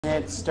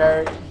hit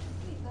start.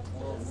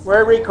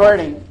 We're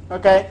recording,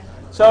 okay?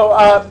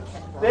 So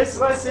this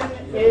lesson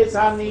is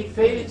on the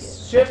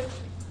phase shift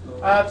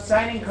of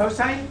sine and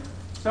cosine.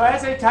 So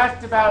as I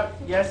talked about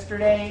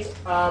yesterday,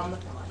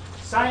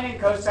 sine and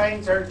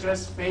cosines are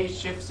just phase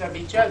shifts of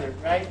each other,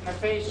 right? And a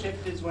phase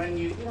shift is when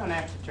you don't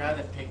have to draw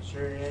the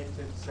picture.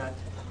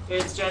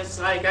 It's just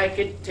like I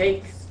could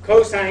take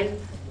cosine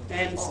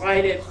and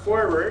slide it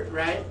forward,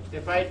 right?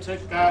 If I took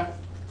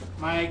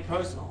my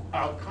cosine,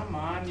 oh come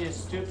on, you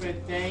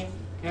stupid thing,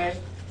 okay?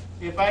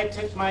 If I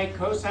took my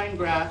cosine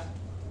graph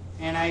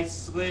and I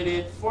slid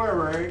it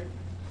forward,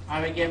 I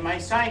would get my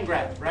sine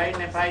graph, right?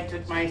 And if I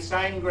took my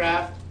sine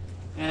graph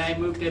and I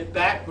moved it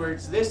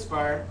backwards this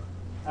far,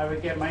 I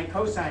would get my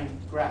cosine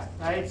graph,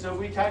 right? So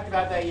we talked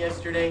about that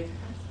yesterday,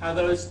 how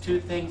those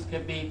two things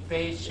could be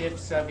phase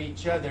shifts of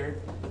each other.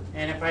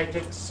 And if I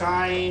took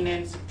sine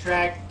and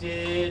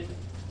subtracted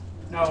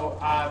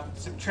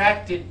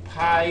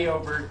pi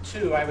over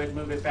 2, I would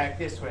move it back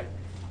this way.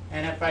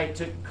 And if I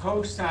took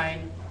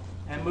cosine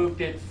and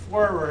moved it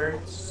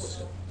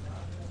forwards,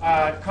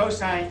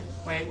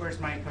 where's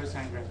my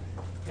cosine graph?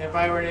 If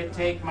I were to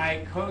take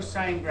my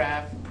cosine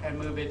graph and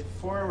move it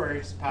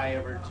forwards pi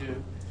over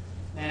 2,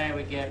 then I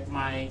would get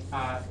my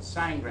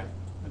sine graph,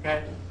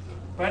 okay?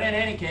 But in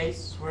any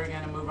case, we're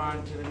going to move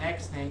on to the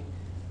next thing,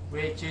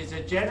 which is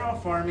a general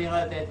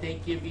formula that they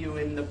give you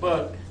in the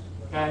book,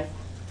 okay?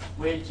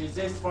 Which is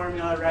this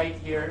formula right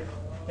here,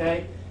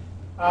 okay?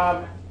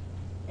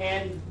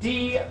 And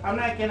D, I'm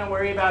not going to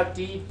worry about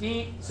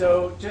D.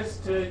 So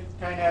just to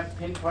kind of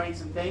pinpoint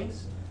some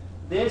things,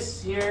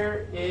 this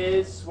here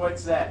is,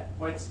 what's that?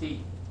 What's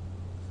D?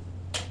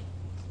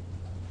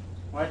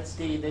 What's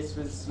D? This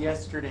was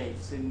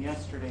yesterday's, in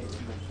yesterday's.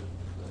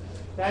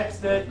 That's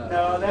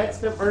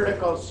the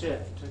vertical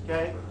shift,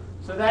 okay?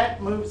 So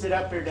that moves it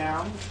up or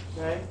down,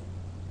 okay?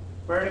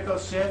 Vertical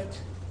shift.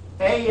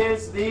 A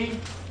is the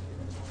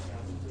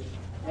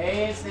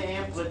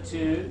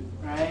amplitude,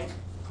 right?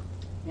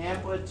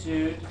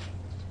 Amplitude.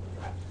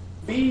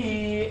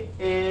 B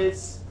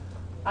is,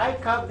 I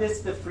call this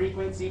the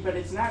frequency, but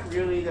it's not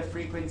really the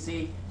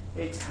frequency.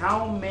 It's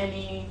how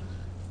many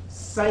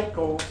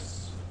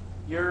cycles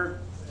your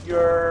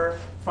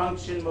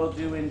function will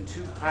do in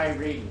 2 pi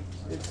radians.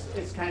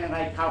 It's kind of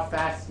like how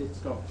fast it's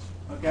going,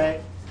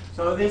 okay?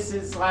 So this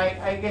is like,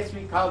 I guess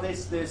we call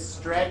this the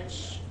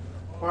stretch,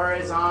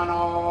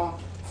 horizontal,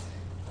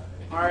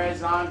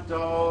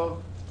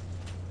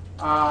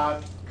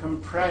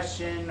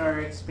 compression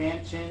or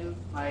expansion,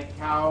 like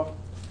how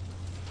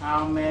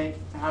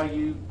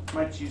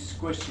much you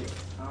squish it,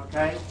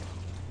 okay?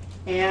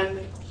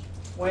 And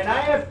when I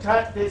have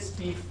taught this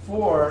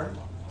before,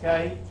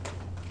 okay,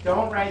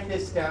 don't write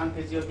this down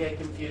because you'll get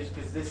confused,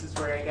 because this is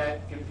where I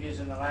got confused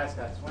in the last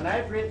class. When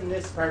I've written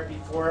this part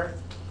before,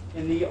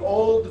 in the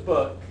old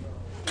book,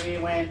 we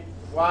went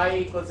y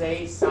equals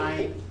a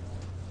sine,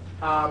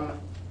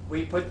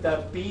 we put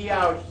the b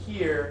out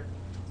here,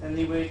 and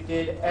then we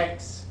did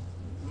x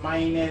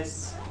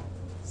minus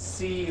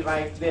c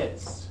like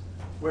this,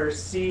 where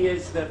c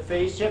is the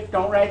phase shift.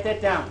 Don't write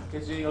that down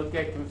because you'll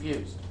get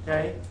confused,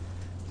 okay?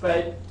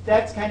 But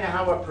that's kind of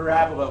how a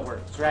parabola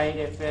works, right?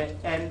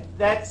 And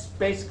that's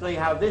basically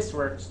how this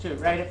works too,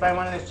 right? If I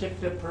wanted to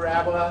shift a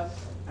parabola,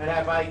 I'd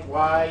have like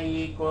y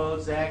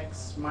equals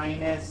x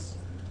minus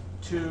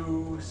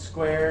 2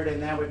 squared,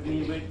 and that would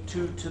be with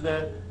 2 to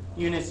the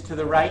units to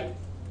the right.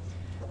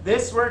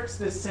 This works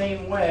the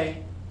same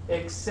way,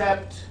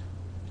 except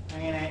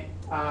I'm going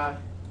to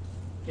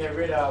get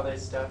rid of all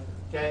this stuff,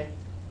 okay?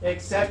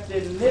 Except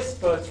in this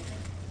book,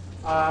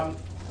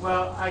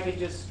 well, I could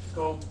just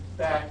go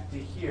back to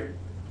here.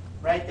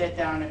 Write that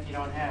down if you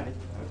don't have it,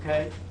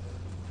 okay?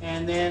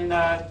 And then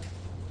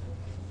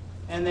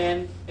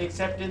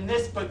except in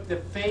this book, the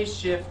phase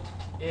shift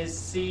is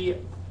C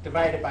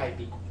divided by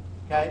B,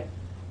 okay?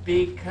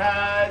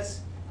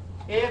 Because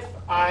if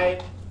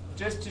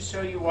just to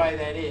show you why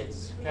that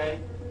is, okay?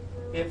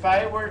 If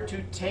I were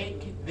to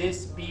take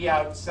this B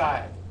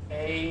outside,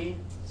 A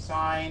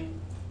sine,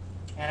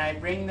 and I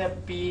bring the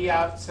B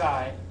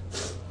outside,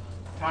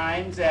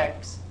 times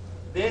X,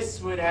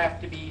 this would have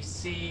to be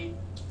C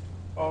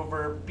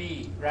over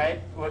B,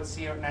 right? What's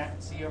C over,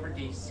 not C over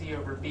D, C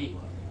over B.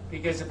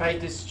 Because if I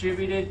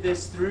distributed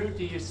this through,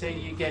 do you say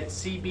you get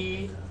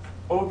CB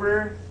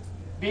over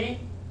B?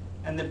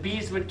 And the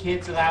B's would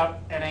cancel out,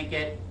 and I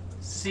get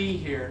C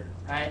here,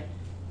 right?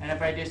 And if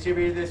I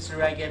distribute this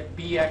through, I get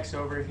BX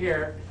over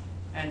here.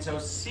 And so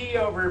C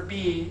over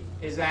B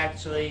is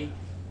actually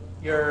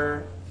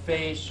your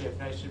phase shift.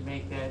 I should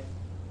make that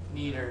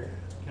neater,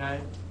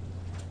 okay?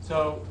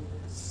 So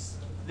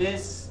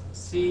this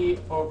C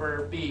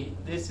over B,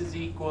 this is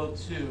equal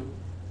to,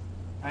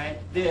 right?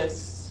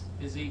 This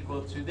is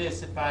equal to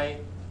this if I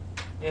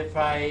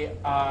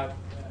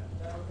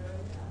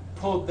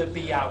pulled the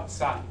B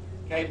outside,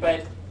 okay?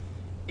 But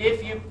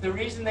the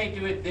reason they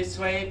do it this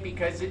way,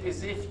 because it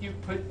is if you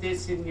put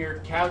this in your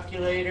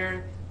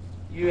calculator,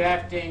 you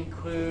have to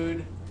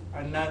include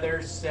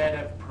another set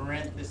of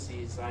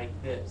parentheses like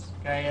this,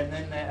 okay? And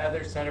then the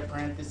other set of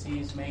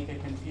parentheses make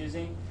it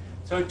confusing.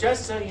 So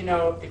just so you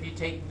know, if you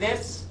take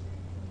this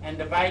and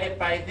divide it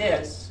by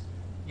this,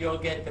 you'll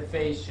get the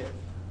phase shift.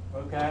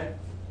 Okay?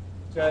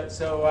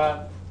 So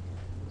I'm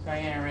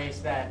going to erase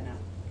that now.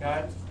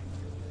 Okay?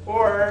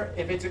 Or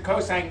if it's a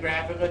cosine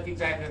graph, it looks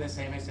exactly the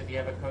same as if you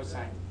have a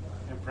cosine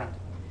in front.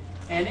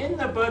 And in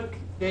the book,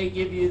 they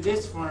give you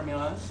this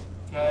formula.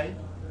 Okay?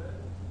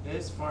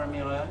 This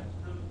formula,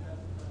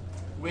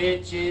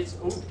 which is,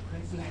 oh,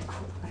 isn't that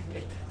cool?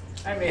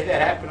 I made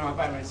that happen all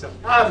by myself.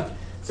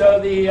 So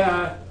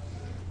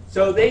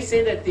they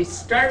say that the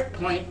start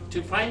point,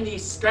 to find the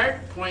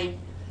start point,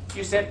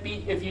 you set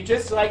B. If you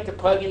just like to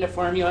plug into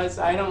formulas,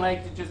 I don't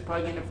like to just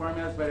plug into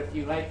formulas, but if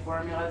you like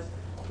formulas,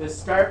 the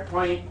start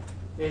point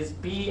is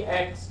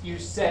Bx, you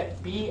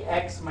set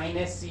Bx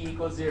minus C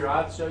equals 0.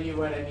 I'll show you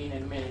what I mean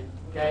in a minute,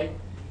 okay?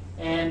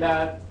 And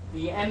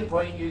the end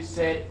point, you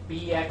set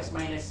Bx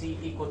minus C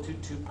equal to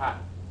 2 pi,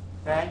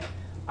 okay?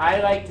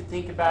 I like to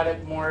think about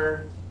it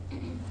more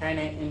kind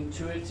of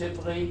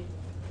intuitively,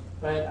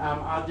 but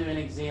I'll do an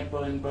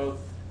example in both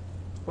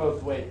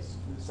ways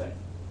in a second.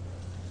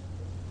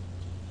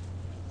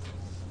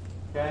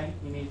 Okay,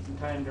 you need some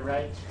time to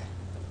write.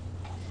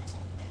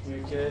 You're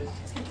good.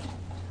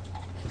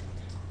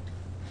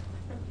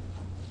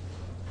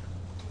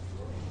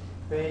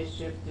 Phase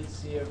shift is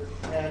C over,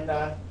 and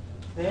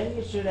then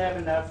you should have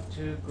enough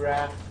to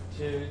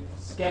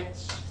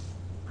sketch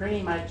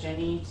pretty much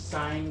any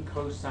sine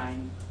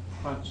cosine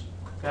function.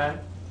 Okay,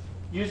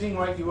 using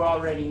what you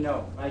already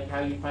know, like how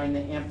you find the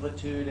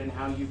amplitude and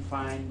how you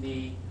find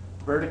the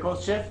vertical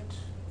shift.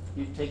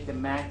 You take the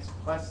max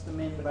plus the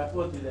min divided.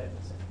 We'll do that in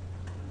a second.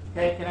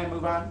 Okay, can I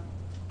move on?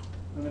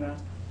 Moving on.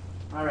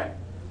 All right.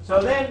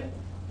 So then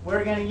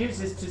we're going to use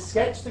this to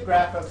sketch the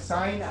graph of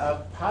sine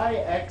of pi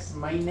x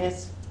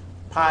minus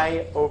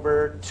pi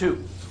over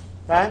 2.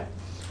 Okay?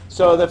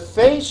 So the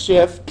phase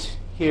shift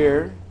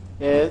here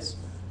is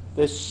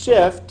the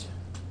shift.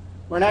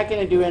 We're not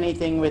going to do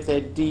anything with a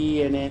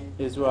d in it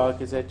as well,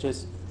 because that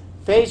just,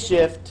 phase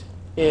shift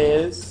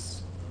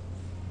is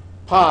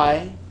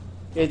pi,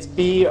 it's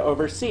b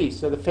over c.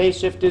 So the phase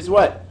shift is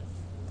what?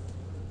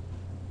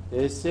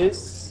 This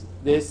is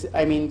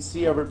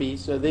c over b.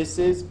 So this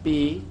is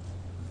b,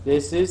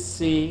 this is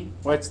c.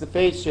 What's the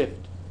phase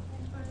shift?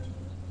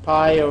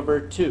 Pi over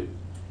 2.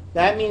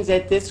 That means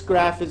that this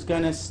graph is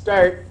going to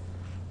start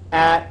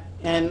at,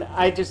 and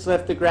I just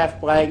left the graph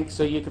blank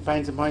so you can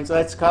find some points.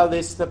 Let's call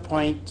this the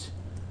point.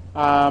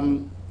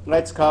 And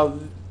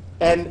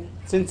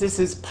since this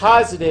is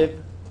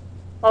positive,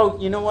 oh,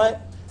 you know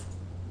what?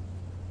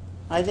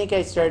 I think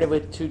I started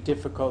with too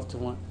difficult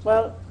one.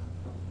 Well,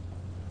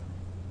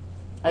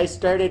 I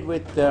started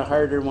with the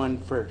harder one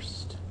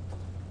first.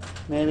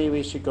 Maybe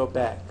we should go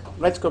back.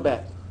 Let's go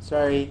back.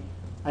 Sorry.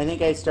 I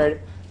think I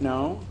started,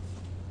 no.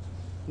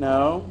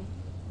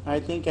 I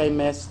think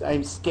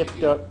I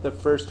skipped up the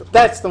first,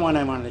 that's the one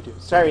I wanted to do.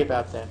 Sorry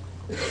about that.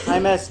 I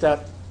messed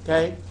up,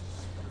 okay?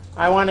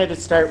 I wanted to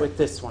start with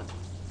this one,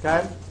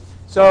 okay?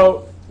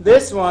 So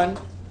this one,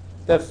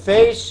 the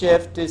phase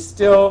shift is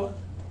still,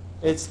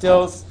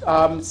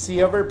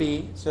 C over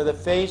B. So the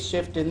phase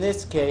shift in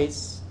this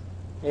case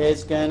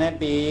is going to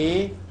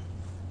be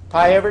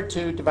pi over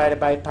 2 divided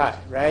by pi,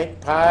 right?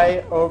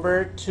 Pi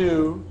over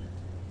 2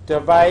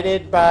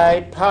 divided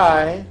by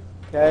pi,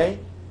 okay,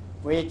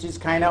 which is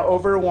kind of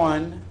over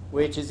 1,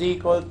 which is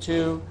equal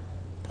to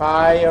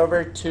pi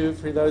over 2.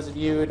 For those of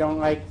you who don't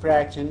like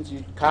fractions,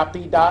 you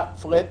copy dot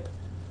flip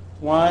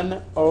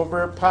 1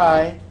 over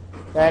pi.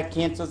 That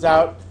cancels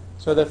out.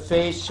 So the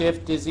phase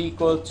shift is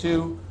equal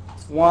to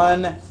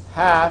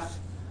 1/2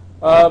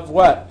 of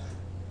what?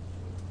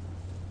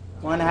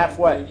 1/2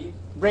 what?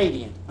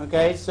 Radian.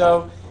 Okay,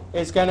 so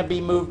it's going to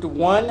be moved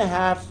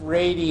 1/2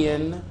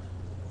 radian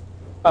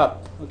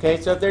up. Okay,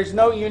 so if there's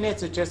no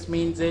units, it just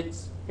means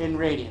it's in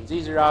radians.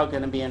 These are all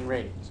going to be in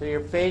radians. So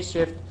your phase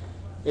shift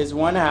is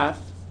 1/2.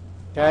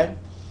 Okay,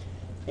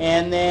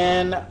 and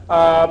then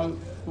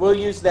we'll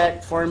use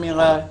that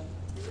formula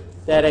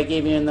that I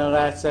gave you in the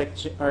last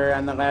section, or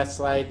on the last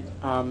slide,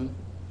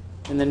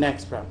 in the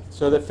next problem.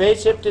 So the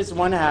phase shift is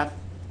 1/2.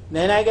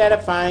 Then I got to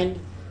find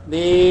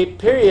the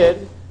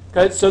period.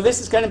 So this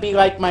is going to be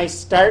like my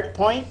start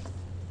point,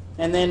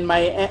 and then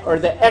or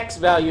the x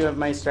value of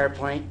my start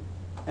point,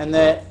 and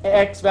the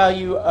x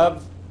value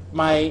of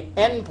my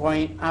end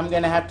point. I'm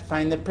going to have to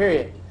find the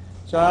period.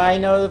 So I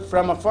know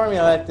from a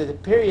formula that the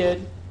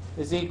period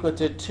is equal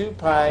to 2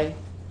 pi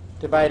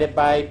divided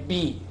by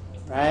b,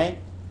 right?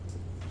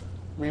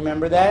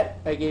 Remember that?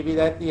 I gave you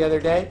that the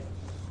other day.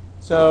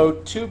 So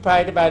 2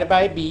 pi divided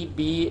by b,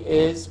 b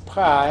is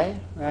pi,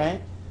 right?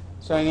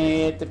 So I'm going to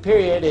get the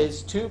period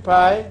is 2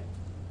 pi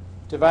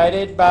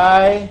divided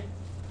by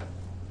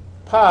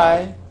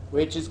pi,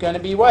 which is going to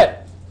be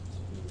what?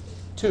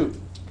 2,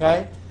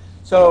 okay?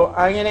 So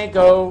I'm going to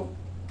go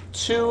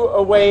 2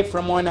 away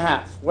from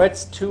 1/2.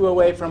 What's 2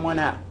 away from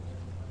 1/2?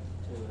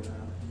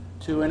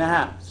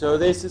 2.5. So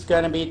this is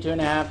going to be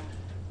 2.5.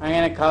 I'm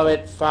going to call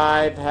it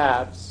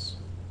 5/2,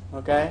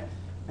 okay?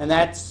 And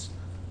that's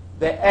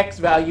the x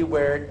value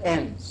where it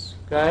ends,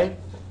 okay?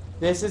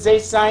 This is a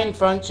sine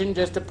function,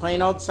 just a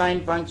plain old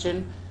sine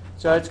function.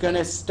 So it's going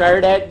to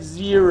start at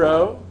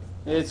 0.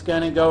 It's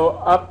going to go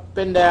up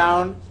and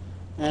down,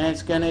 and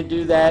it's going to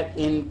do that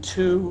in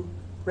 2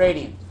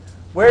 radians.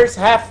 Where's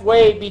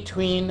halfway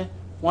between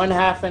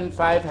 1/2 and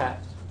 5/2? 3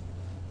 halves.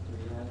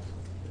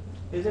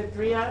 Is it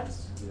 3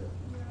 halves? Yeah.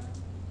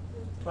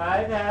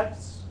 5/2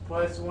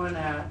 plus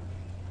 1/2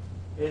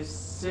 is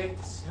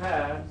 6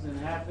 halves, and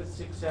half of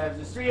 6 halves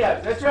is 3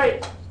 halves. That's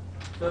right.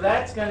 So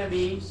that's going to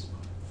be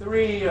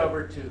 3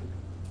 over 2.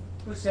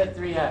 Who said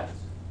 3 halves?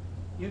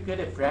 You good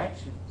at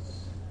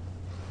fractions.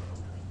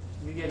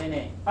 You get an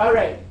A. All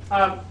right.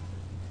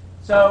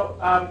 So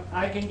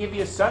I can give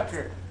you a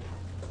sucker.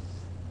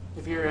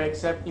 If you're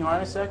accepting, you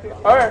want a sucker?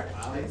 Or,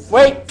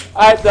 wait,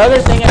 the other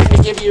thing I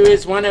can give you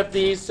is one of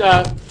these.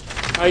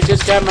 I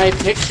just got my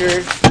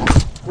picture.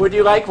 Would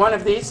you like one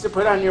of these to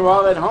put on your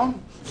wall at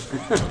home?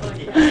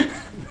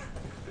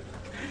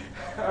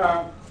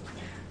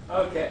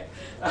 Okay.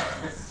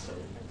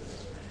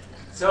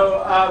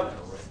 So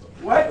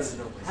what's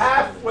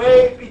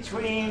halfway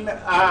between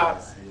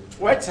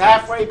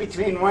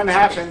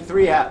 1/2 and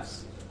 3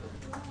 halves?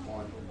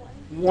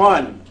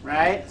 1,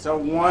 right? So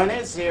 1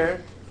 is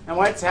here. And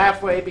what's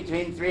halfway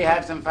between 3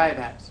 halves and 5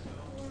 halves?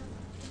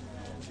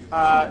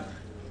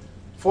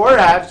 4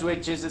 halves,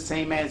 which is the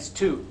same as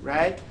 2,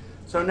 right?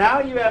 So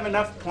now you have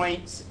enough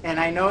points, and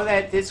I know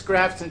that this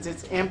graph, since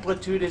its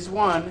amplitude is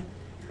 1,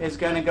 is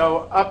going to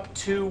go up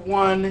to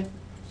 1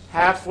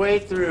 halfway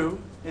through.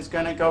 It's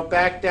going to go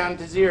back down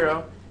to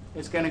 0.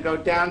 It's going to go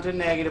down to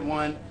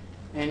 -1,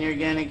 and you're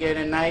going to get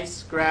a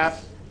nice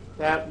graph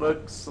that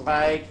looks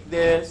like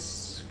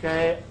this,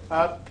 okay?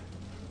 Up,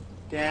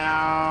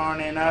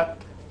 down, and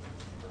up.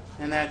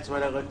 And that's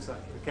what it looks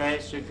like, okay?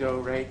 It should go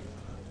right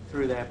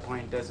through that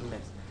point, doesn't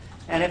miss.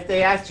 And if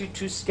they ask you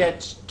to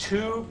sketch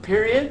 2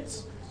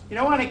 periods, you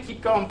don't want to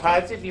keep going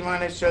positive. You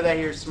want to show that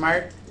you're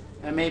smart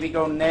and maybe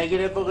go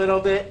negative a little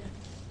bit.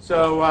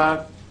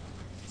 So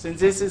since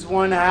this is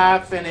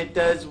 1/2 and it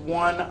does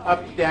 1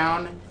 up,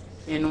 down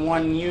in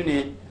 1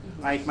 unit,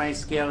 like my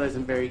scale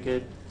isn't very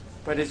good,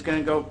 but it's going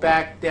to go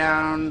back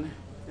down.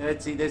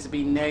 Let's see, this would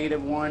be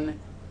 -1,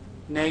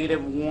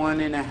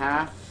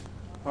 -1.5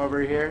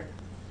 over here.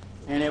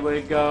 And it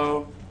would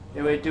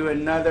do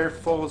another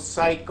full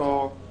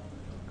cycle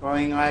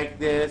going like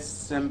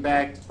this and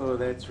back. Oh,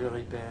 that's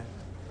really bad.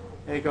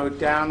 It'd go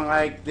down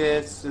like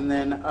this and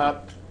then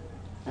up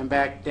and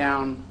back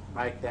down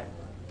like that.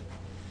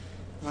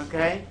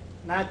 Okay?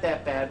 Not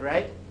that bad,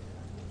 right?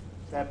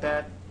 Is that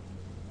bad?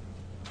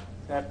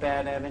 Is that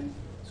bad, Evan?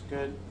 It's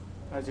good.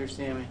 How's your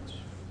sandwich?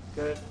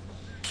 Good?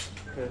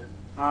 Good.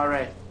 All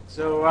right.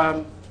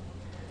 So,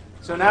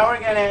 so now we're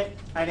gonna,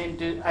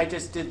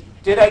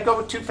 did I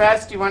go too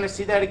fast? Do you want to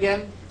see that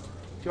again?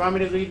 Do you want me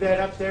to leave that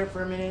up there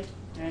for a minute?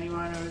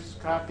 Anyone who's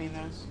copying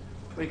this?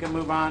 We can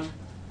move on.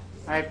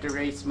 I have to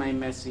erase my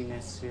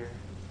messiness here.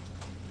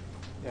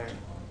 There.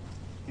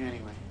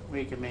 Anyway,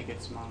 we can make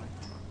it smaller.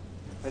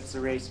 Let's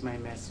erase my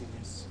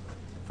messiness.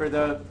 For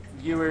the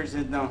viewers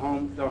in the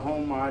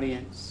home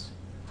audience,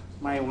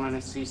 might want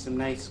to see some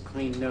nice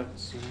clean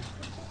notes. You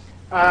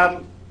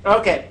know?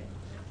 Okay.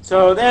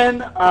 So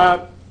then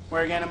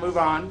we're going to move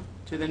on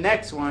to the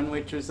next one,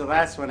 which was the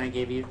last one I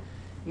gave you.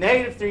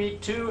 -3,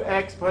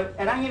 2x plus,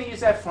 and I'm going to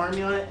use that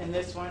formula in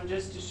this one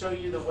just to show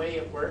you the way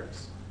it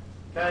works.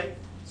 Okay?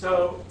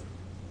 So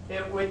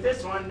with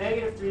this one,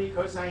 -3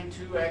 cosine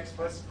 2x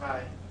plus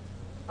pi.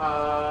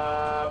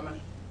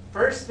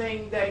 First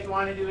thing that you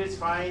want to do is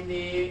find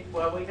the,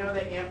 well, we know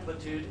the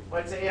amplitude.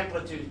 What's the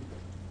amplitude?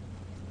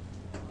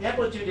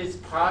 Amplitude is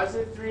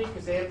 +3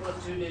 because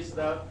amplitude is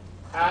the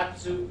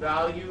absolute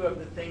value of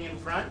the thing in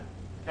front.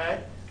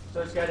 Okay?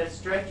 So it's got a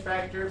stretch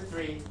factor of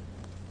 3.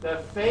 The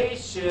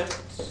phase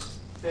shift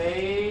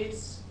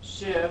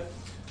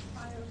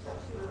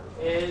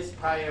is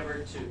pi over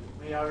 2.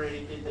 We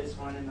already did this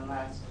one in the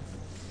last.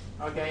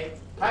 Okay,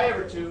 pi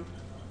over 2.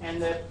 And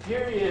the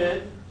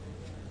period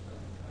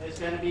is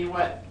going to be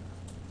what?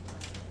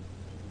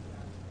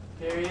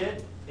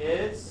 Period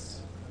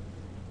is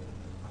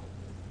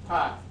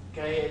pi.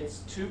 Okay, it's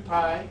 2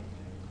 pi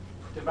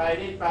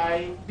divided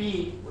by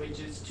b, which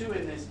is 2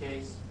 in this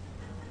case,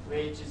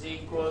 which is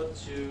equal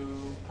to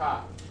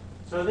pi.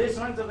 So this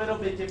one's a little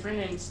bit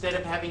different. Instead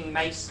of having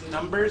nice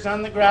numbers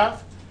on the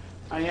graph,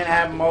 I'm going to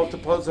have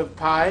multiples of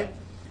pi.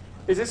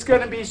 Is this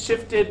going to be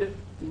shifted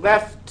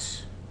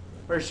left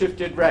or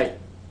shifted right?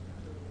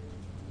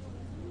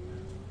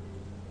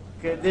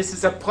 Okay, this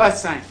is a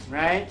plus sign,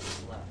 right?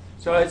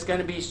 So it's going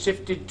to be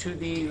shifted to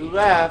the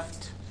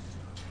left,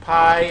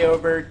 pi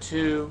over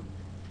 2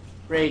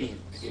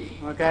 radians.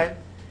 Okay?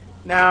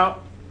 Now,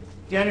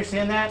 do you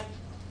understand that?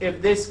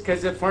 If this,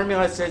 because the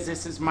formula says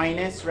this is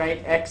minus,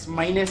 right? X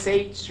minus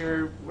h,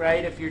 or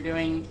right, if you're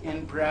doing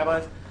in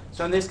parabolas.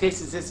 So in this case,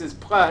 since this is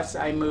plus,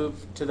 I move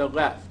to the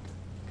left.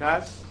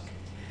 Okay?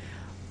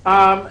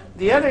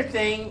 The other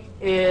thing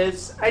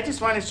is, I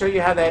just want to show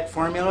you how that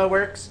formula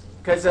works.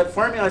 Because the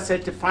formula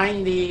said to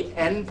find the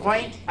end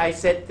point, I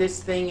set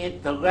this thing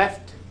at the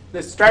left,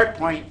 the start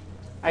point,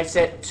 I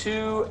set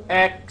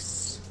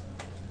 2x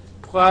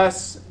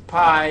plus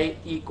pi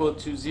equal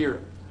to 0.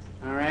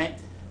 All right?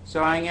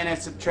 So I'm going to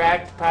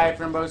subtract pi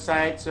from both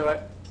sides,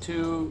 so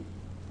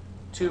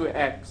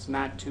 2x,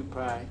 not 2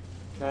 pi.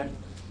 Okay?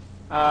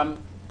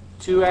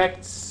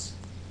 2x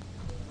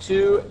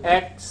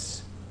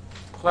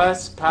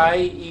plus pi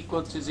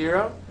equal to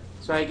 0.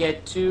 So I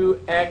get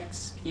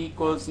 2x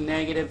equals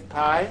negative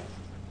pi.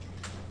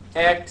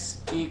 X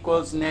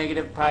equals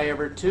negative pi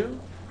over 2.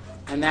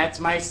 And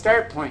that's my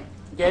start point.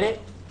 Get it?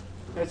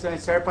 That's my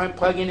start point.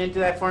 Plugging into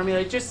that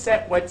formula. Just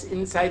set what's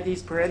inside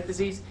these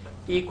parentheses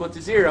equal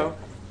to 0.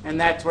 And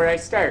that's where I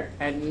start,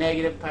 at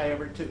negative pi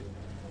over 2.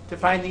 To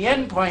find the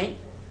end point,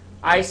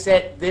 I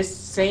set this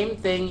same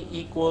thing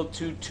equal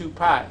to 2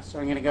 pi. So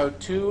I'm going to go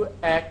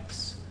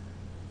 2x,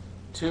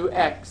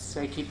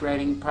 I keep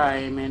writing pi,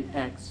 I meant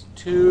x.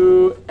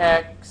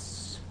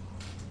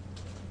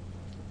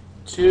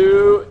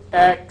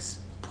 2x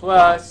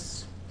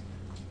plus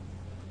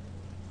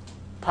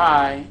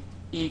pi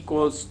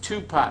equals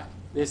 2 pi.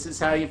 This is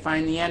how you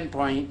find the end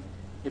point.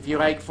 If you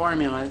like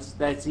formulas,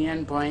 that's the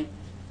end point.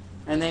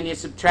 And then you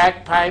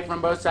subtract pi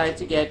from both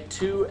sides, you get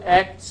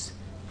 2x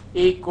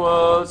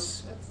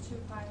equals... That's 2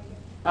 pi again.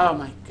 Oh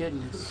my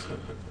goodness.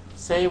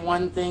 Say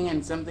one thing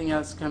and something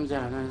else comes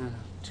out. No.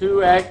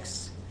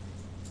 2x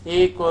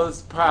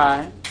equals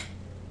pi.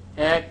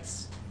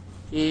 X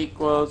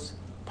equals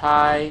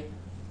pi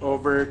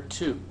over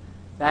 2.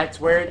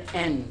 That's where it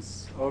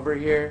ends, over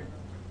here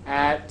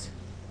at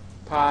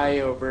pi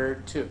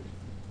over 2.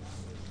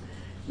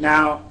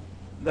 Now,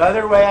 the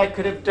other way I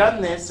could have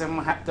done this,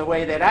 and the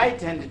way that I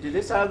tend to do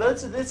this, although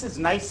this is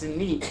nice and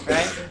neat,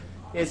 right,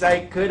 is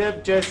I could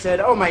have just said,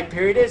 oh, my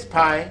period is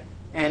pi,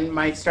 and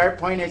my start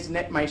point is,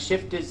 my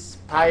shift is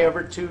pi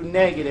over 2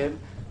 negative,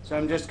 so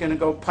I'm just going to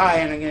go pi,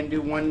 and I'm going to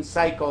do one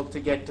cycle to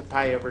get to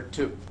pi over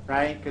 2,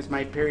 right, because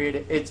my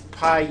period, it's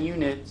pi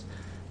units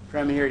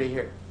from here to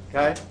here,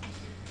 okay?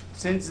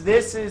 Since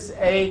this is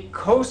a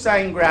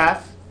cosine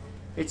graph,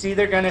 it's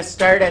either going to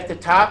start at the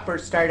top or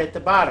start at the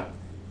bottom.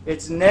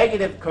 It's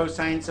negative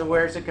cosine, so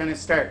where's it going to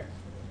start?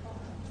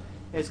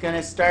 It's going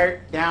to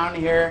start down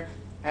here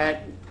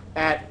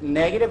at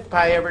negative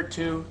pi over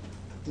 2,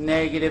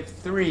 negative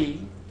 3,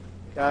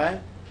 okay?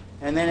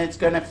 And then it's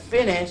going to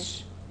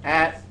finish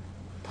at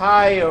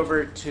pi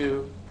over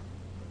 2,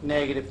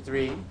 negative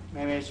 3.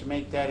 Maybe I should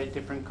make that a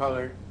different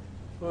color.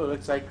 Oh, it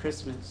looks like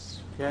Christmas,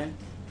 okay?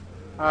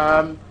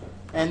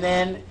 And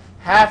then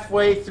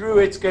halfway through,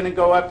 it's going to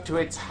go up to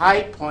its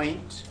high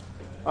point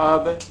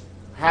of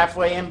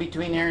halfway in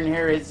between here and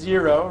here is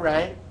 0,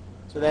 right?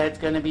 So that's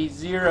going to be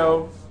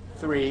 0,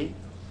 3.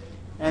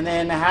 And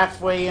then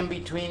halfway in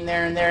between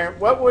there and there,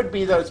 what would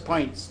be those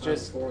points?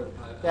 Just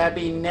that'd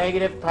be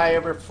negative pi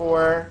over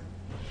 4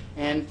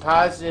 and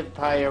positive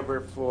pi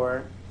over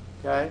 4,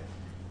 okay?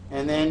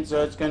 And then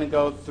so it's going to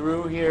go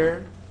through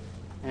here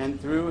and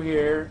through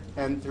here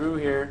and through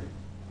here,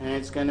 and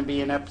it's going to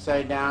be an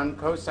upside down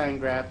cosine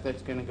graph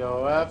that's going to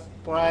go up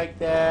like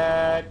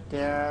that,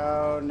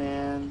 down,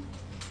 and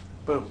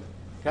boom.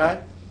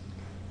 Okay?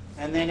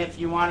 And then if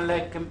you want to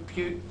let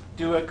compute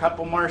do a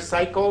couple more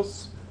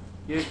cycles,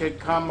 you could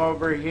come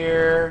over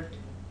here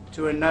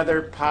to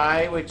another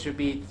pi, which would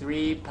be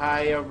 3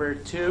 pi over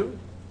 2,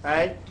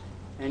 right?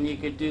 And you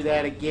could do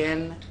that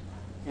again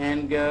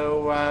and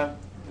go,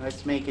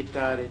 let's make it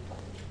dotted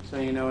so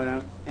you know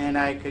what and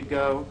I could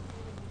go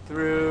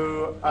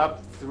through,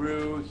 up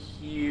through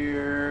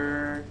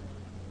here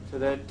to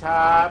the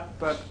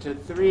top, up to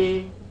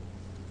 3,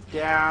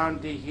 down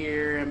to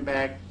here, and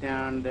back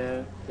down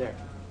to there.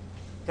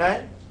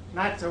 Okay?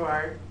 Not so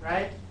hard,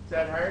 right? Is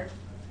that hard?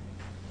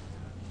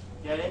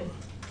 Get it?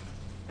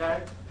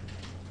 Okay?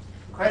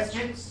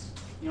 Questions?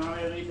 You want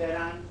me to leave that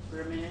on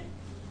for a minute?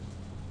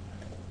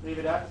 Leave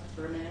it up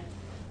for a minute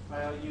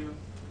while you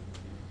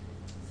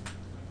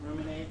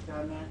ruminate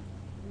on that?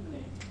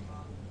 Ruminate.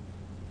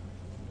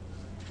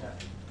 Okay.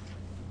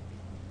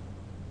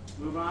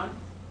 Move on?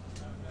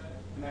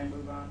 Can I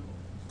move on?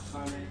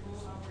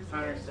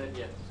 Connor said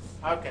yes.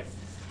 Okay,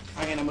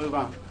 I'm going to move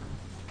on.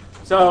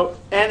 So,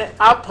 and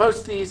I'll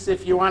post these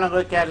if you want to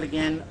look at it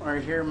again or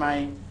hear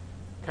my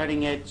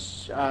cutting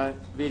edge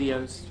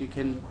videos. You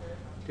can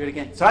do it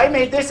again. So I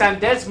made this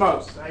on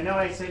Desmos. I know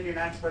I said you're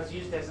not supposed to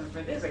use Desmos,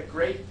 but this is a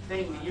great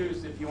thing to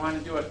use if you want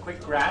to do a quick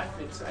graph.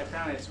 I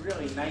found it's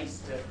really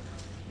nice to.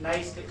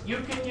 You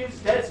can use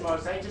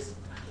Desmos.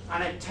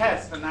 On a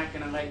test, I'm not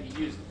going to let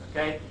you use it,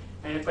 okay?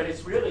 But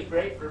it's really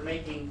great for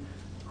making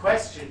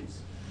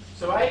questions.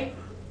 So I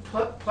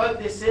plug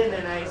this in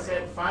and I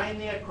said, find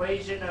the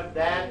equation of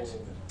that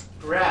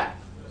graph.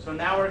 So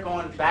now we're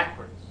going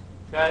backwards,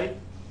 okay?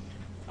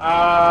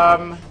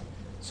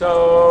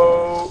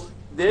 So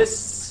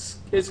this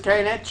is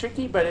kind of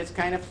tricky, but it's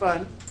kind of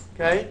fun,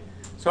 okay?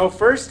 So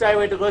first I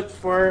would look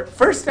for,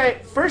 first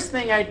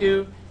thing I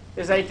do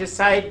is I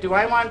decide, do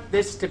I want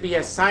this to be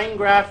a sine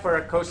graph or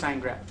a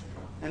cosine graph?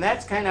 And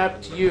that's kind of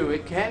up to you.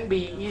 It can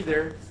be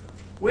either.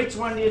 Which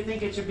one do you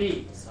think it should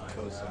be?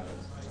 Cosine.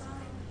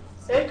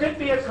 It could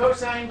be a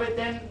cosine, but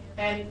then,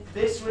 and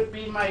this would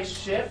be my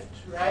shift,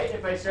 right?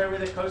 If I start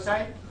with a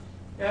cosine,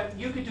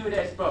 you could do it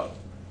as both.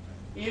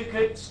 you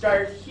could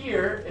start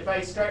here. If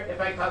I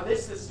call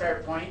this the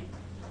start point,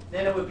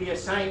 then it would be a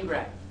sine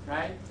graph,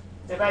 right?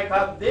 If I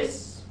call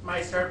this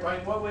my start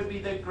point, what would be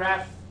the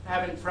graph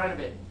have in front of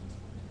it?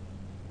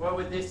 What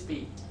would this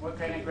be? What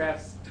kind of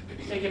graphs?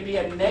 It could be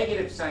a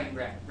negative sine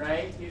graph,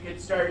 right? You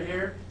could start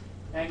here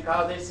and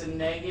call this a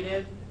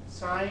negative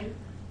sine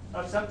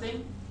of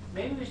something.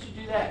 Maybe we should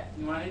do that.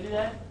 You want to do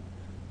that?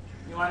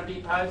 You want to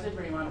be positive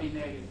or you want to be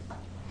negative?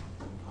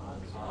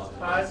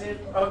 Positive?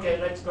 Okay,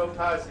 let's go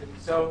positive.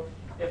 So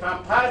if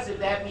I'm positive,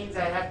 that means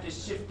I have to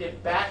shift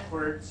it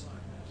backwards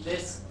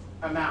this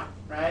amount,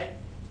 right?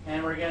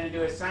 And we're going to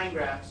do a sine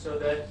graph. So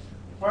the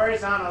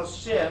horizontal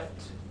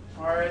shift,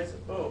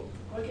 oh,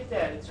 look at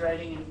that. It's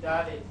writing in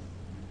dotted.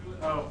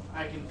 Oh,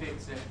 I can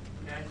fix it.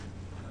 Okay.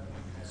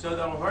 So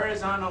the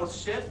horizontal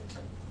shift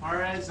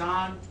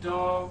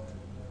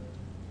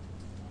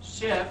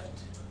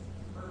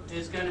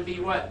is going to be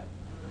what?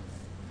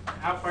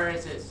 How far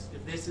is this?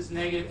 If this is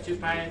negative 2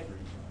 pi,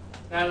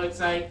 that looks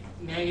like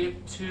negative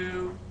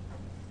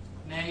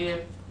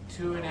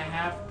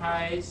 2.5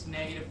 pi's,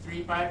 negative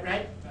 3 pi,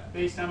 right?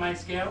 Based on my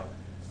scale.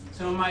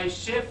 So my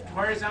shift,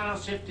 horizontal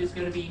shift, is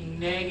going to be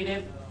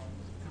negative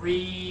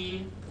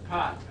 3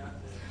 pi.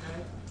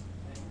 Okay?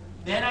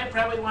 Then I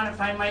probably want to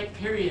find my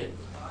period.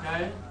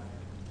 Okay?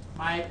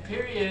 My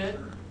period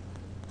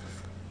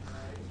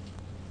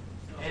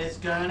is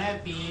going to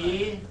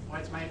be,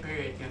 what's my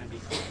period going to be?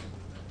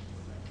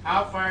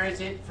 How far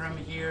is it from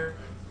here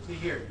to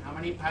here? How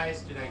many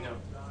pi's did I go?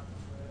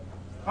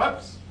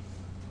 Oops!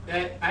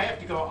 I have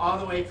to go all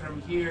the way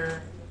from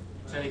here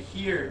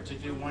to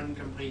do one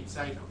complete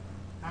cycle.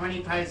 How many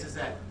pi's is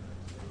that?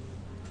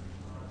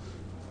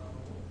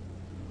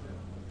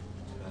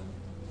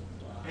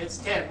 It's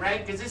 10,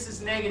 right? Because this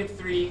is negative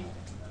 3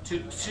 to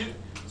 2.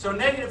 So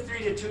negative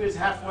 3 to 2 is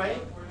halfway,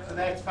 so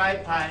that's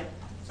 5 pi.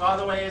 So all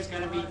the way is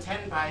going to be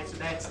 10 pi, so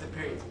that's the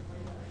period.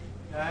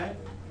 Okay?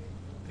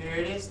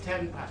 Period is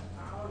 10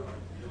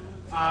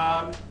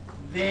 pi.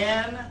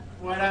 Then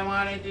what I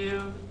want to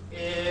do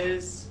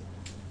is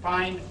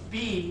find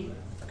b,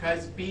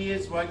 because b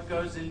is what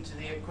goes into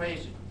the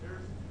equation.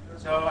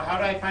 So how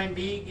do I find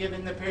b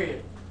given the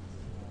period?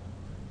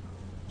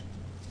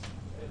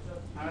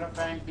 How to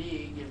find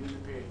b given the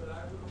period?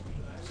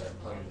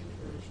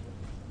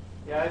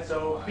 Yeah,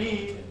 so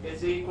b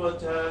is equal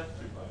to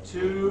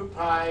 2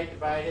 pi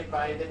divided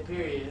by the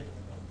period.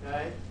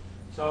 Okay?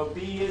 So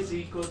b is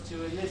equal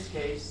to, in this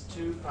case,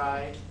 2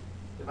 pi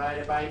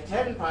divided by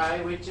 10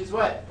 pi, which is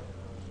what?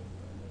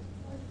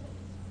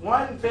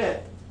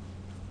 1/5.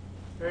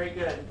 Very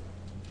good.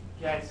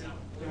 Cassie,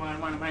 you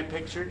want one of my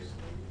pictures?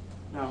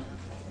 No.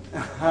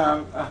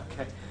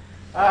 Okay.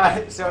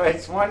 So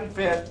it's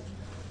 1/5.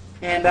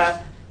 And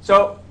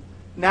so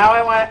now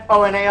I want,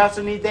 oh, and I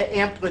also need the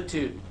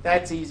amplitude.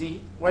 That's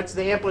easy. What's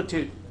the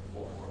amplitude?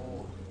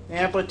 4. The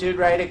amplitude,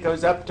 right, it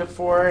goes up to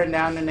 4 and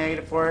down to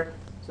negative 4.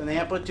 So the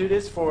amplitude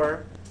is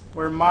 4.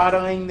 We're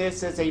modeling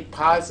this as a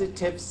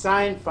positive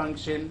sine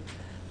function,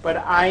 but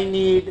I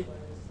need,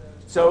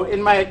 so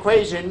in my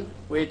equation,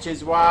 which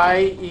is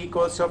y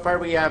equals, so far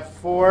we have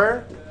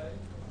 4.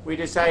 We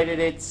decided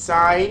it's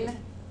sine,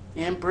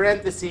 in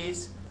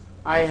parentheses,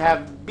 I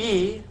have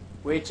b,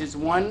 which is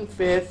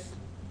 1/5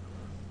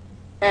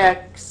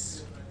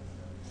 x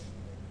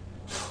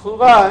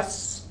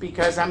plus,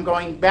 because I'm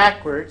going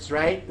backwards,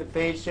 right? The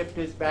phase shift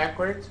is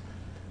backwards.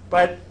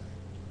 But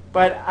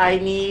I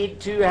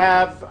need to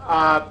have,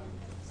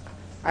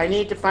 I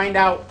need to find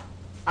out,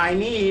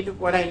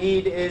 what I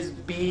need is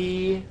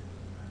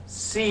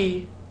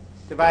c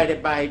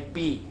divided by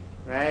b,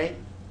 right?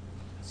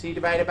 C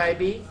divided by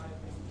b.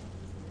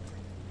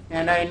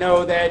 And I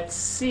know that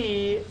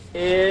c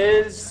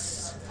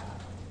is,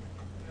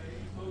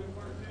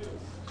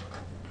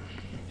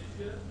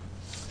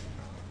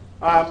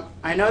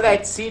 I know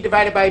that c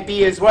divided by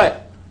b is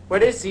what?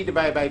 What is c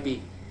divided by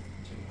b?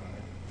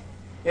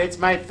 It's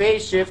my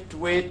phase shift,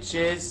 which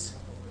is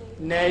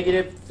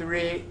negative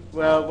 3,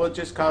 well, we'll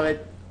just call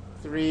it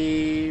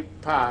 3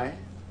 pi,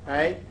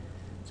 right?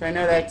 So I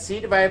know that c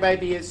divided by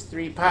b is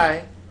 3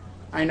 pi.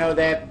 I know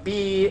that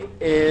b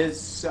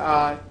is,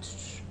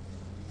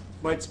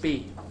 what's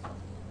b?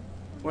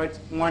 What's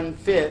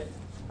 1/5,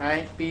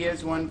 right? b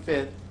is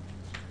 1/5.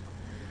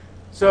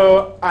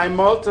 So I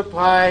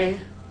multiply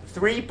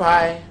 3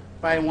 pi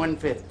by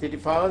 1/5. Did you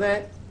follow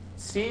that?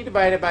 C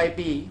divided by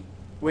b,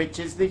 which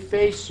is the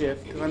phase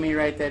shift, let me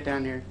write that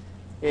down here,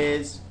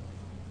 is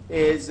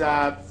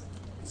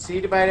c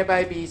divided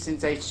by b,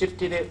 since I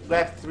shifted it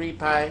left 3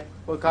 pi,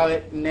 we'll call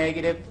it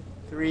negative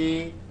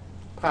 3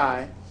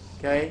 pi,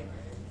 okay?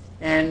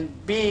 And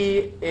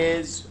b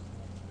is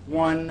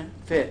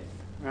 1/5,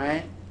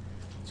 right?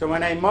 So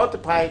when I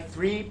multiply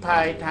 3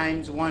 pi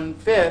times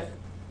 1/5,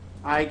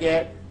 I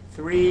get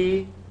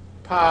 3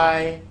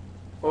 pi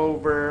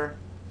over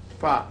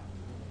 5.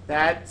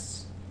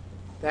 That's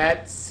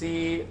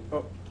c.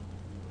 Oh,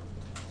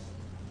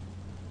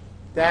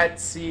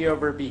 that's c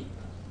over b.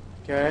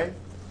 Okay.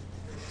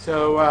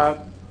 So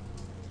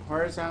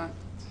horizontal.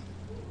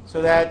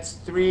 So that's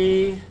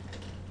 3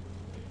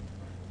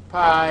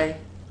 pi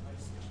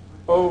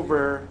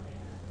over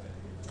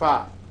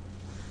 5.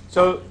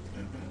 So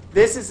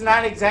this is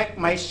not exact.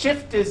 My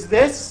shift is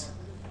this,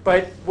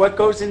 but what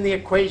goes in the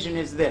equation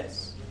is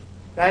this.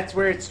 That's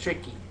where it's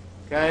tricky.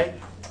 Okay?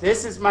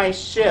 This is my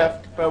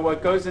shift, but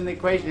what goes in the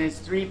equation is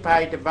 3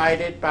 pi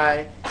divided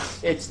by,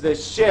 it's the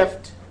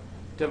shift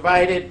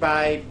divided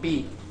by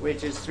b,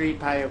 which is 3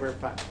 pi over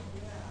 5.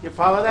 You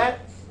follow that?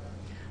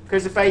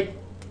 Because if I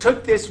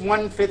took this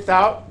 1/5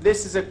 out,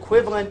 this is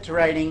equivalent to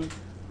writing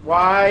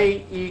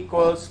y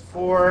equals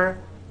 4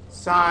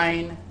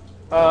 sine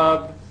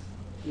of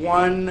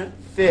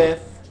 1/5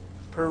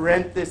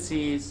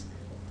 parentheses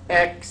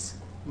x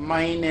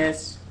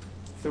minus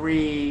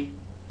 3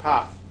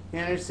 pi. You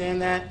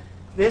understand that?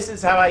 This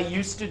is how I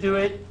used to do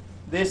it.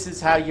 This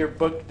is how your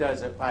book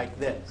does it, like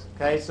this.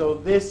 Okay, so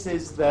this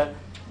is the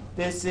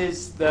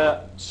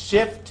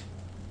shift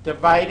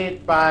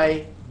divided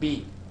by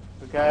b.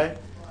 Okay,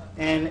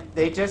 and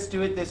they just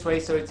do it this way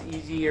so it's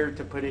easier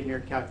to put in your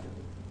calculator.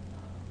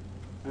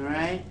 All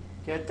right,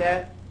 get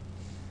that?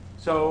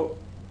 So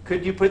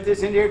could you put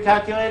this into your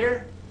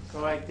calculator?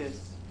 Go like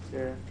this.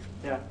 There,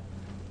 yeah.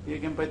 You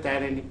can put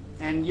that in,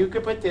 and you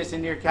could put this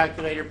into your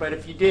calculator. But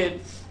if you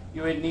did,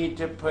 you would need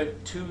to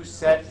put 2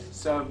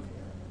 sets of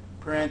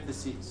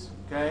parentheses,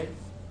 okay?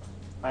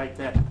 Like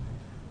that.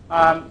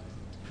 All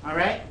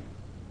right?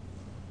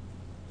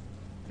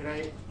 Could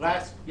I,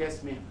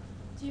 yes ma'am?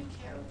 Do you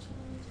care what you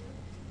want to do?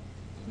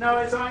 No,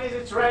 as long as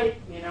it's right,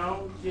 you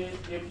know.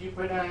 If you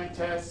put on a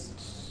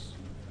test,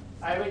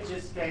 I would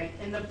just kind of,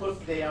 in the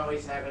book they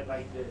always have it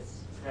like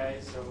this, okay?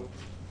 So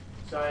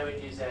I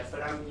would use that,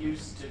 but I'm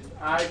used to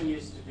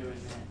doing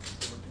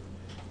that.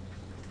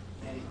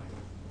 Anyway.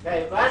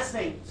 Okay, last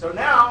thing. So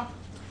now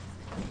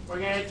we're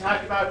going to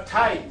talk about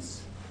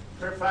tides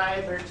for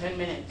 5 or 10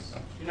 minutes.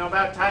 You know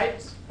about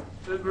tides?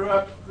 Who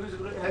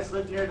has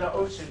lived near the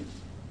ocean?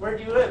 Where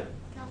do you live?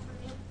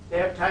 California. They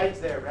have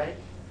tides there, right?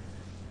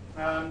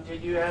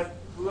 Did you have,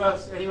 who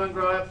else, anyone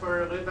grow up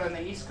or live on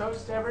the East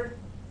Coast ever?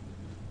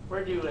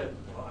 Where do you live?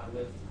 Well, I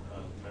live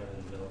kind of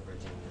in the middle of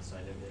Virginia, so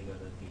I didn't really go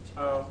to the beach.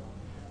 Oh.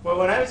 Well,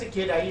 when I was a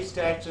kid, I used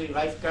to actually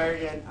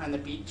lifeguard on the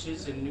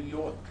beaches in New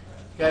York,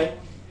 okay?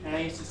 And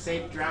I used to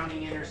save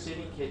drowning inner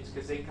city kids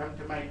because they come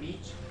to my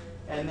beach.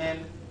 And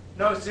then,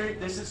 no, sir,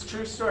 this is a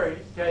true story,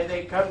 okay?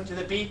 They come to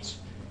the beach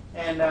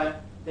and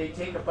they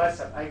take a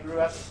bus up. I grew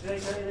up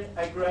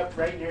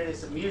right near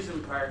this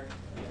amusement park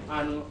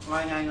on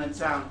Long Island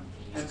Sound.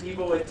 And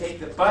people would take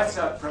the bus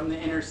up from the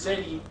inner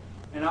city,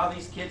 and all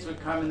these kids would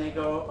come and they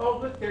go, oh,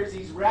 look, there's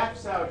these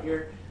rafts out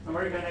here, and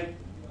we're going to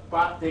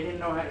bob. They didn't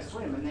know how to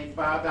swim, and they'd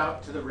bob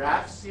out to the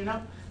rafts, you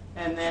know,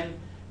 and then,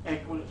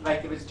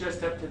 like it was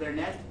just up to their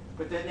neck,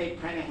 but then they'd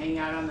kind of hang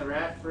out on the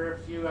raft for a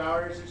few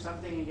hours or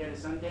something and get a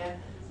suntan,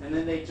 and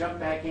then they'd jump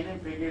back in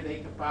and figure they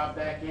could bob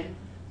back in,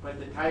 but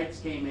the tides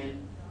came in,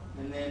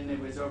 and then it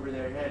was over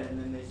their head, and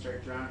then they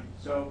start drowning.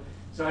 So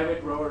I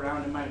would row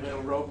around in my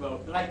little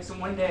rowboat. Like, so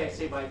one day I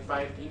saved like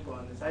 5 people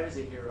on this. I was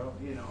a hero,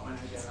 you know, and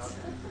I got all the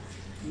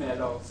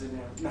medals and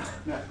everything.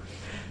 No.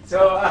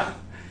 So,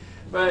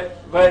 but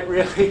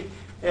really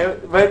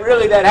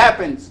that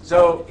happens.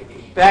 So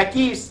back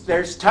east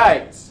there's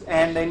tides,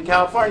 and in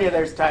California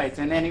there's tides,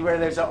 and anywhere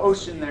there's an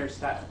ocean there's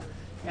tides.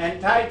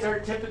 And tides are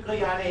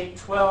typically on a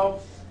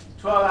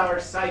 12-hour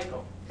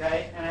cycle.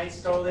 Okay, and I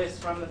stole this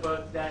from the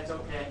book. That's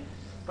okay,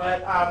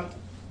 but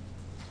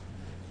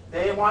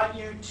they want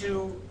you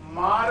to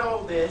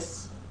model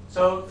this.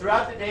 So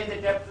throughout the day, the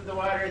depth of the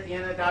water at the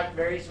end of the dock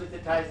varies with the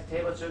tides. The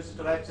table shows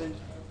the direction.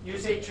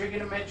 Use a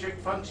trigonometric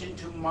function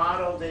to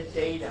model the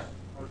data.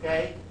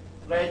 Okay?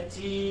 Let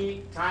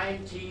t,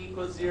 time t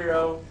equals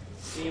 0,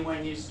 see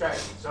when you start.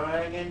 So what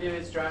I'm going to do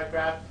is draw a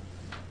graph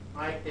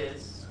like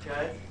this.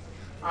 Okay?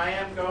 I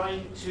am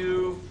going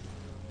to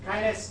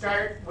kind of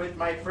start with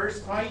my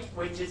first point,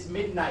 which is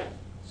midnight.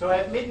 So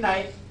at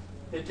midnight,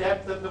 the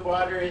depth of the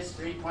water is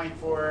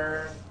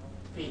 3.4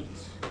 feet,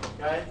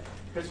 okay?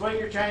 Because what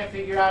you're trying to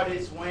figure out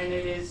is when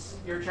it is,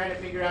 you're trying to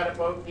figure out a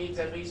boat needs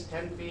at least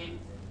 10 feet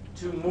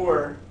to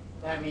moor.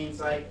 That means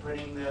like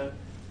putting the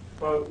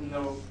boat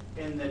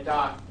in the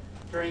dock.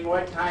 During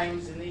what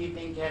times in the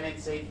evening can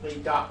it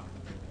safely dock,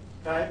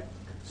 okay?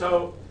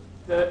 So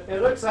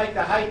it looks like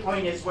the high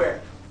point is where?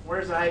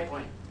 Where's the high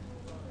point?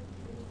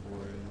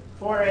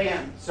 4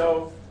 a.m.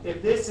 So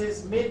if this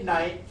is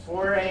midnight,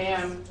 4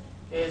 a.m.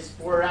 is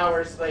 4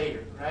 hours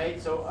later, right?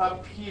 So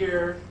up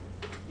here,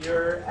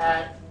 you're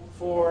at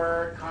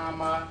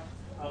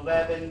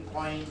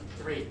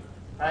 4,11.3,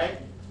 right?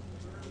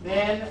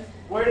 Then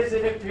where does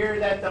it appear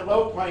that the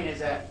low point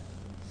is at?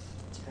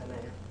 10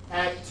 a.m.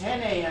 At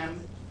 10 a.m.,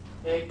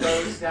 it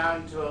goes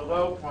down to a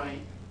low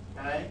point,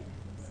 okay,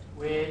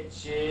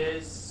 which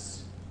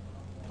is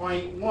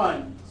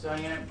 0.1. So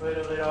I'm going to put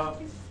a little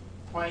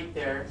point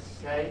there,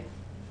 okay?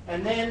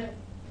 And then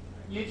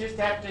you just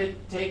have to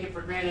take it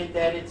for granted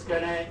that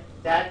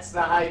that's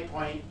the high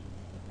point,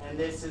 and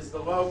this is the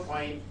low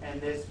point, and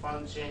this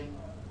function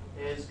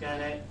is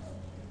gonna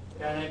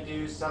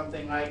do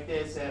something like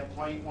this at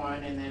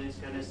 0.1, and then it's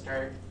gonna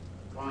start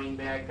going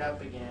back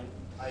up again,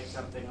 like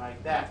something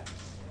like that.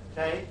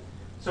 Okay?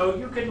 So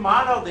you can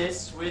model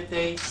this with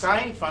a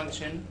sine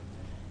function,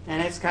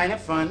 and it's kind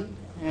of fun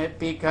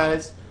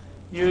because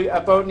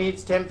a boat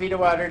needs 10 feet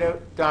of water to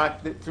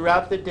dock.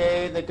 Throughout the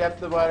day, the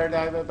depth of the water,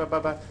 blah, blah, blah, blah,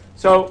 blah.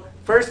 So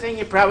first thing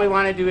you probably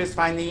want to do is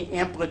find the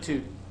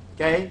amplitude,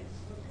 okay?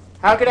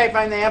 How could I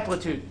find the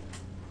amplitude?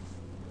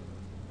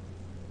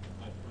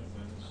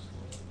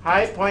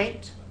 High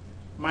point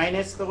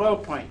minus the low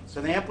point.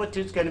 So the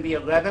amplitude is going to be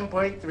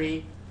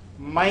 11.3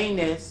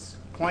 minus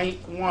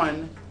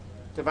 0.1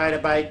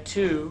 divided by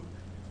 2,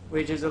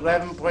 which is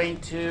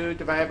 11.2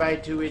 divided by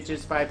 2, which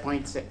is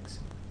 5.6.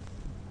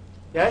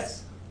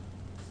 Yes?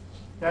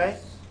 Okay?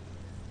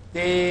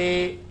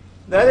 The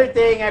other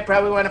thing I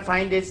probably want to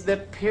find is the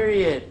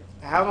period.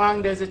 How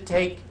long does it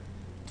take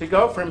to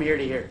go from here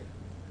to here?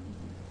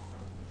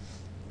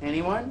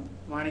 Anyone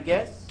want to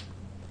guess?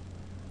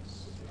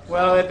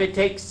 Well, if it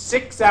takes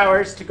 6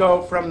 hours to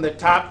go from the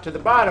top to the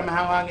bottom,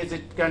 how long is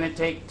it going to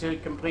take to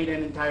complete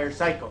an entire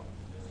cycle?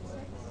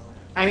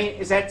 I mean,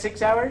 is that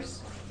 6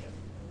 hours?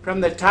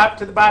 From the top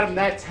to the bottom,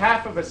 that's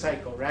half of a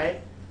cycle, right?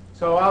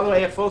 So all the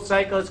way, a full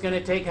cycle is going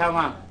to take how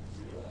long?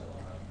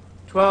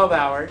 12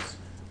 hours,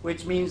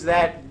 which means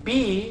that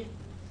B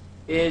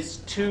is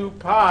 2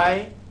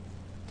 pi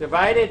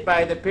divided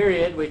by the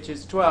period, which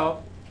is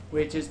 12,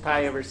 which is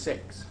pi over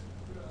 6.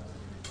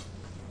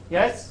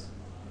 Yes?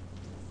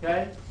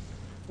 Okay?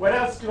 What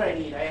else do I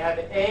need? I have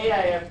A,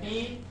 I have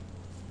B.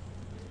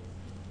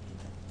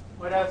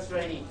 What else do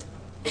I need?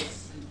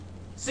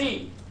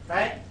 C,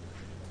 right?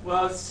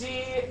 Well,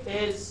 C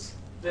is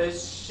the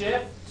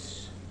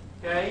shift,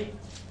 okay,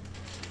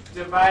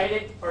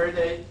 divided, or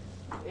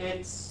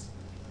this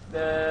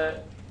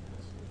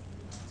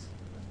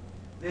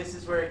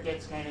is where it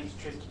gets kind of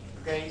tricky,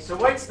 okay? So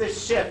what's the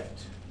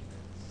shift?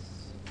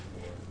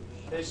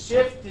 The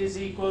shift is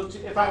equal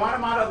to, if I want to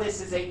model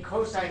this as a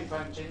cosine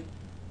function,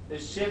 the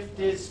shift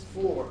is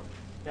 4,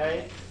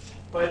 okay?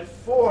 But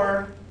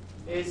 4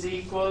 is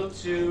equal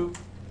to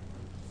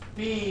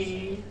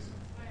B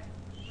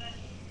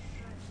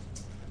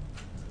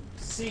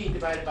C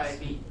divided by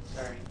B,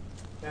 sorry,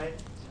 okay?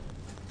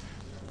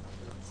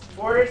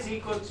 4 is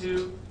equal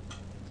to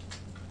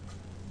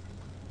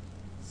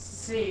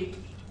C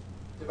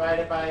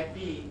divided by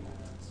B,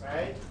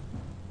 right?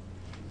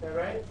 Is that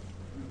right?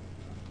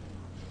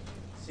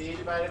 C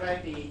divided by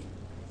B.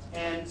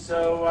 And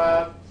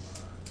so,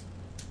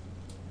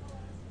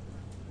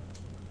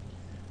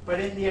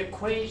 but in the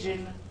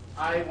equation,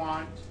 I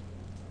want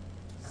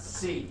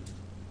C.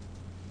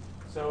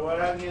 So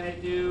what I'm going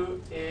to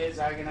do is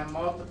I'm going to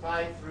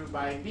multiply through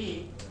by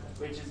B,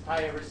 which is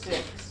pi over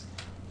 6.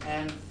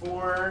 And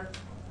 4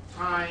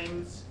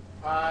 times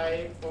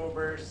pi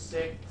over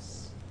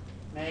 6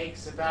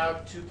 makes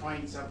about 2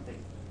 point something.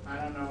 I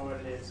don't know what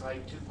it is,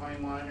 like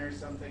 2.1 or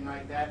something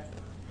like that.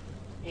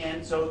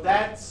 And so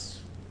that's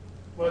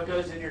what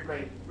goes in your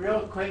equation.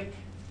 Real quick,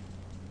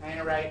 I'm going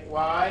to write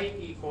y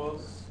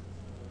equals,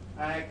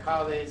 I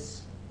call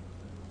this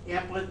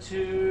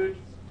amplitude,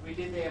 we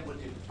did the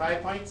amplitude,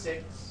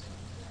 5.6,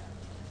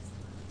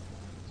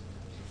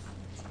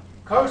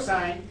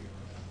 cosine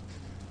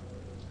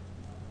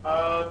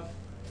of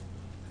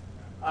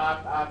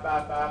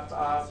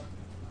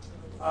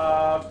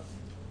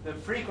the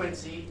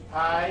frequency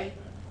pi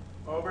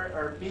over,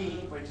 or b,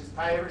 which is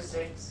pi over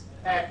 6,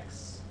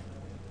 x.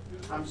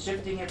 I'm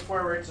shifting it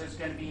forward, so it's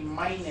going to be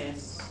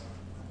minus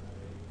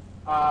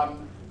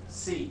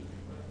c,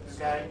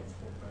 okay?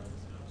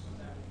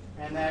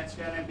 And that's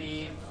going to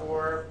be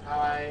 4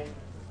 pi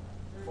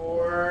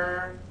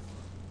over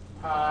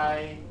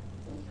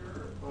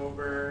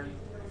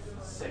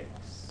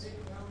 6.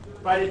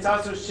 But it's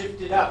also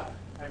shifted up.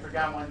 I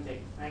forgot one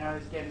thing. I know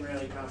it's getting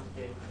really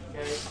complicated.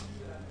 Okay?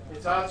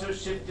 It's also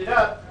shifted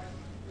up,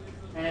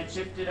 and it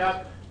shifted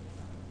up.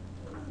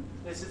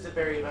 This is the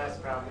very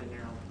last problem in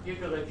your homework. You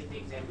can look at the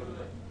example,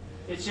 but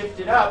it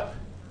shifted up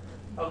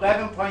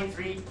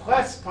 11.3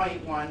 plus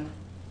 0.1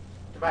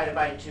 divided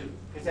by 2,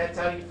 because that's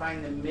how you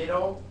find the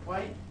middle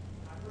point.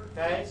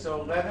 Okay,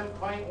 so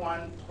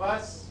 11.1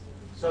 plus,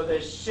 so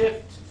the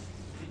shift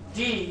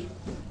D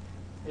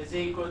is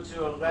equal to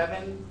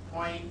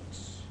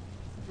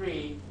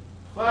 11.3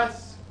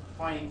 plus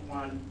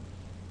 0.1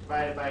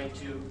 divided by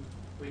 2,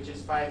 which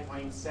is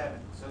 5.7.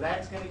 So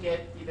that's going to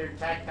get either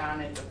tacked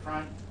on at the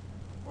front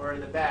or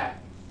the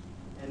back.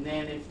 And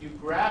then if you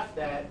graph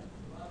that,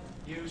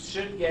 you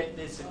should get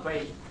this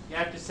equation. You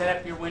have to set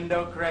up your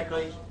window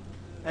correctly.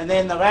 And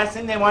then the last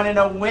thing they want to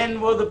know, when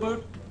will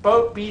the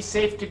boat be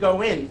safe to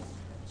go in?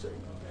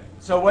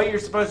 So what you're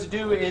supposed to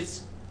do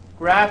is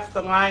graph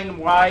the line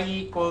y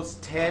equals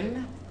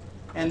 10,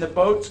 and the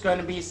boat's going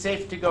to be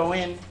safe to go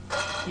in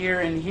here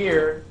and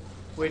here,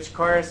 which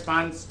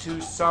corresponds to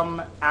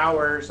some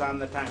hours on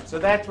the time. So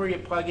that's where you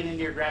plug it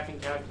into your graphing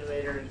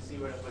calculator and see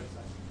what it looks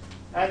like.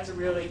 That's a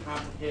really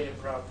complicated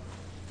problem.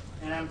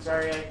 And I'm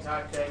sorry I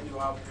talked at you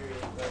all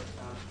period, but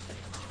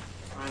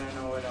I don't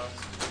know what else.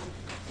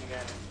 You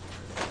got to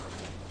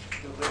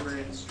deliver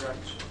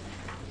instruction.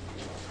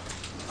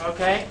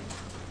 Okay?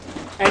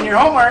 And your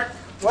homework,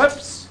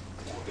 whoops,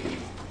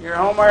 Your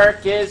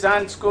homework is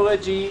on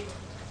Schoology,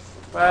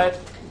 but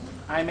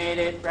I made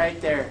it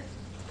right there.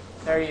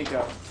 There you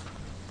go.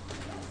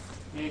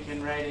 You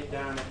can write it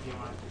down if you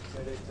want. It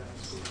said it's on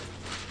Schoology.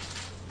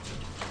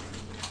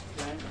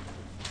 Okay?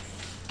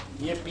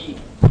 Yippee.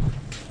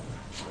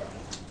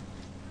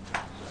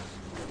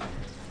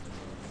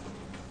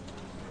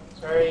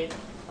 Sorry,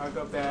 I'll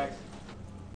go back.